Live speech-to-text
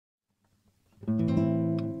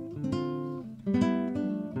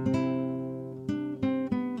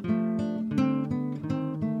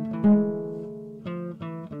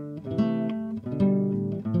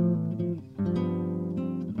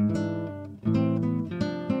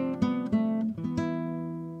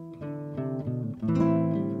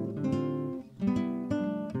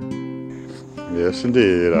Yes,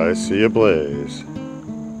 indeed, I see a blaze.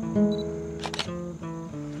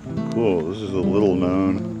 Cool, this is a little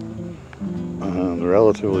known and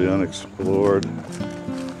relatively unexplored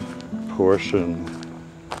portion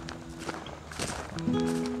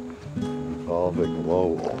involving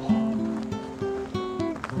Lowell.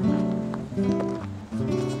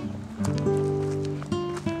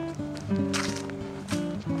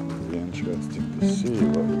 Pretty interesting to see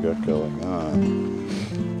what we got going on.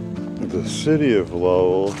 The city of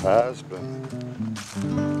Lowell has been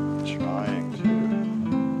trying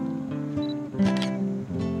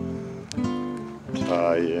to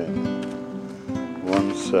tie in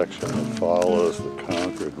one section that follows the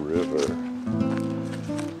Concord River.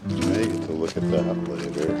 You may get to look at that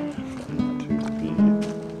later if I'm not too beat.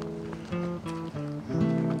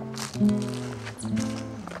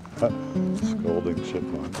 Scolding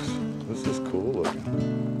chipmunks. This is cool looking.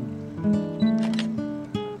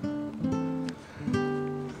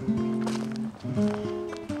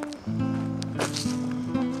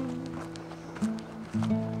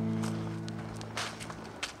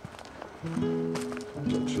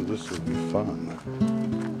 So this will be fun.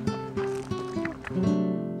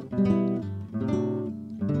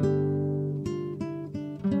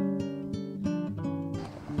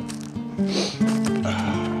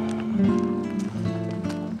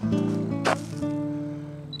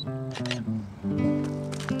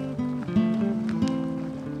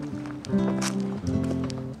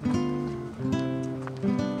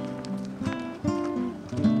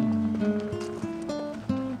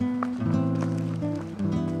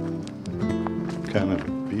 Kind of a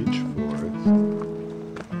beach forest.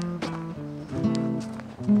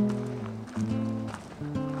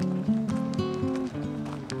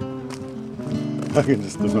 I can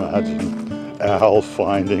just imagine Al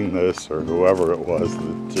finding this, or whoever it was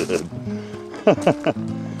that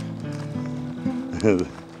did.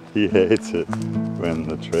 He hates it when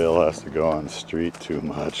the trail has to go on the street too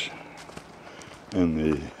much. And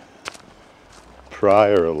the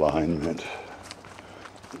prior alignment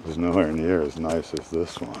was nowhere near as nice as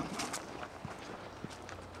this one.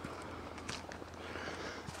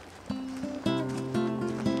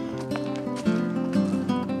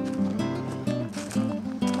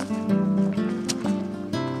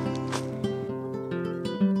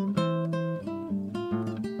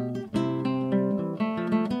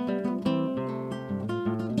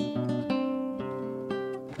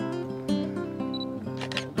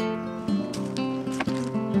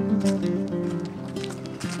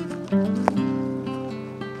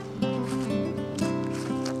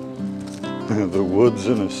 The woods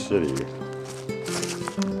in a city.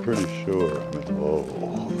 I'm pretty sure I'm in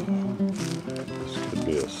Lowell. This could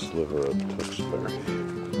be a sliver of Tewksbury.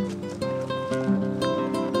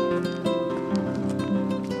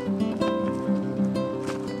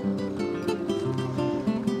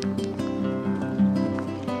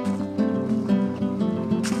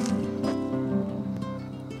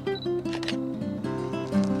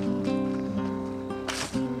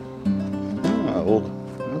 Ah, well,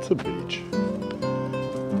 that's a beach.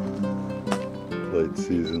 Late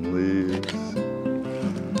season leaves.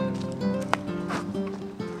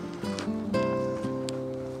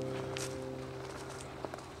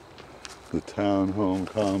 The townhome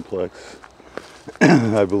complex,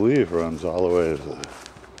 I believe, runs all the way to the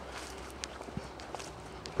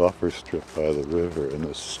buffer strip by the river, and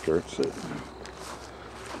this skirts it.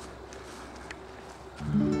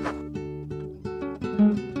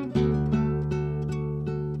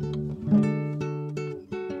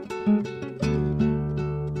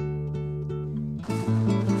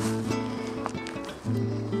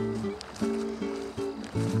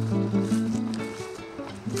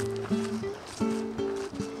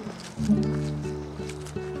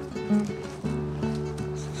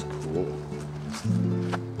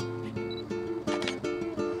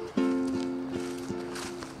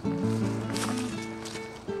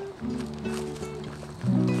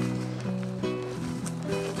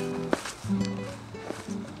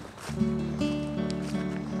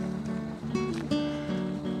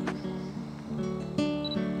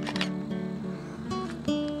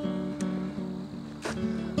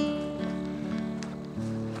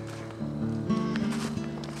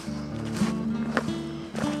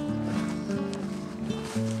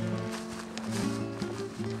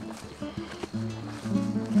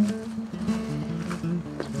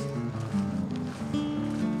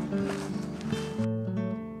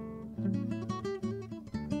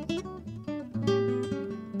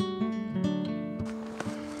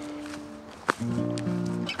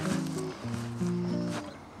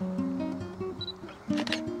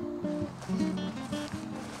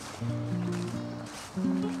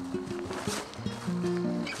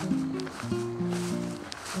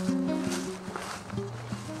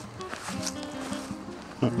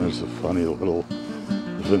 There's a funny little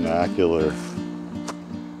vernacular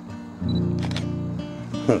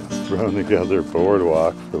thrown together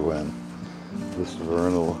boardwalk for when this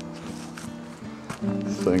vernal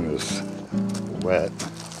thing is wet.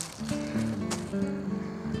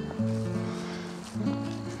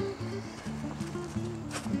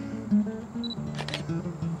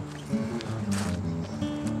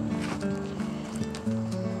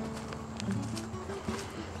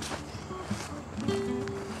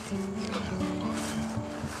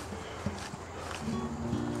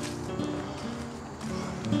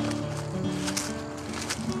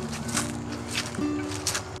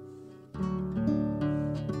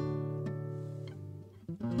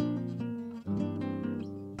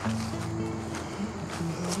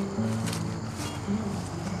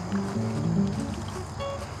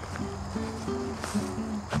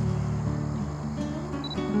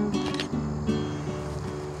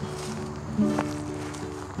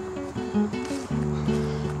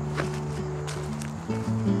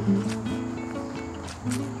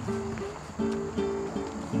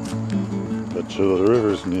 So the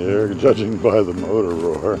river's near, judging by the motor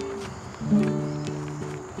roar.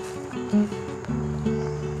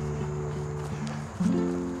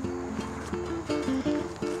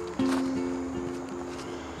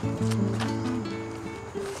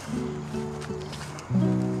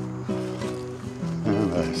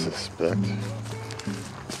 And I suspect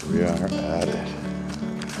we are at it.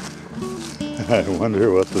 I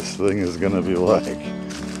wonder what this thing is going to be like.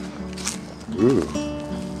 Ooh.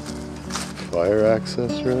 Fire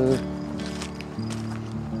access road?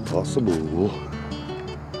 Possible.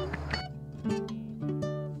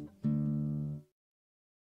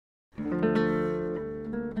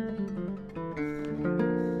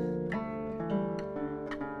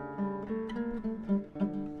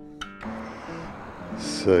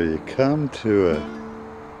 So you come to a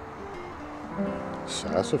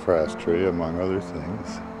sassafras tree, among other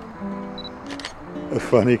things. A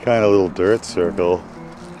funny kind of little dirt circle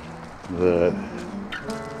that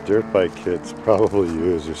dirt bike kids probably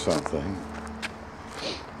use or something,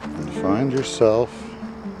 and find yourself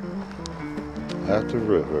at the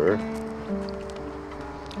river.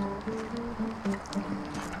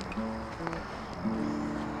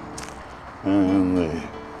 And the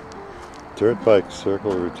dirt bike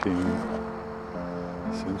circle routine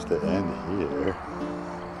seems to end here,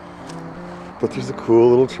 but there's a cool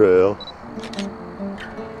little trail.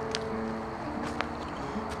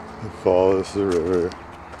 Follows the river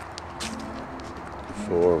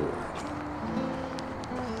forward.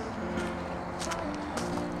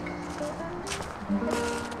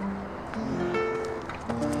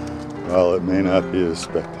 While it may not be as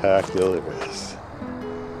spectacular as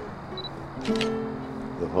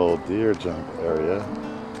the whole deer jump area,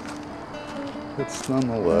 it's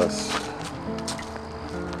nonetheless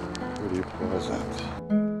pretty pleasant.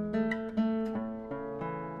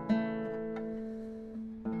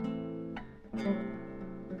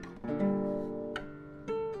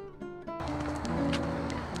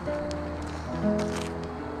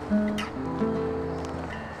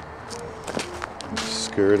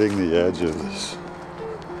 Skirting the edge of this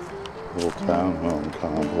little townhome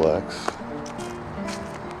complex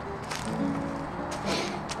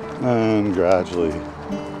and gradually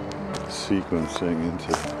sequencing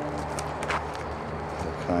into a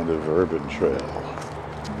kind of urban trail.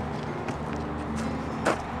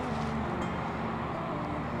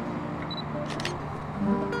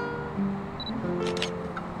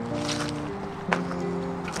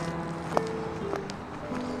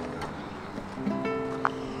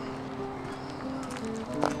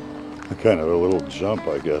 Kind of a little jump,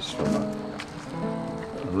 I guess, from a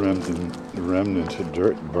remnant of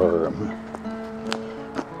dirt berm.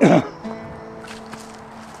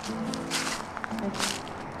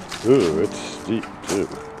 Ooh, it's steep too.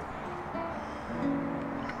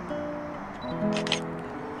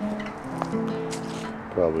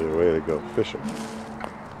 Probably a way to go fishing.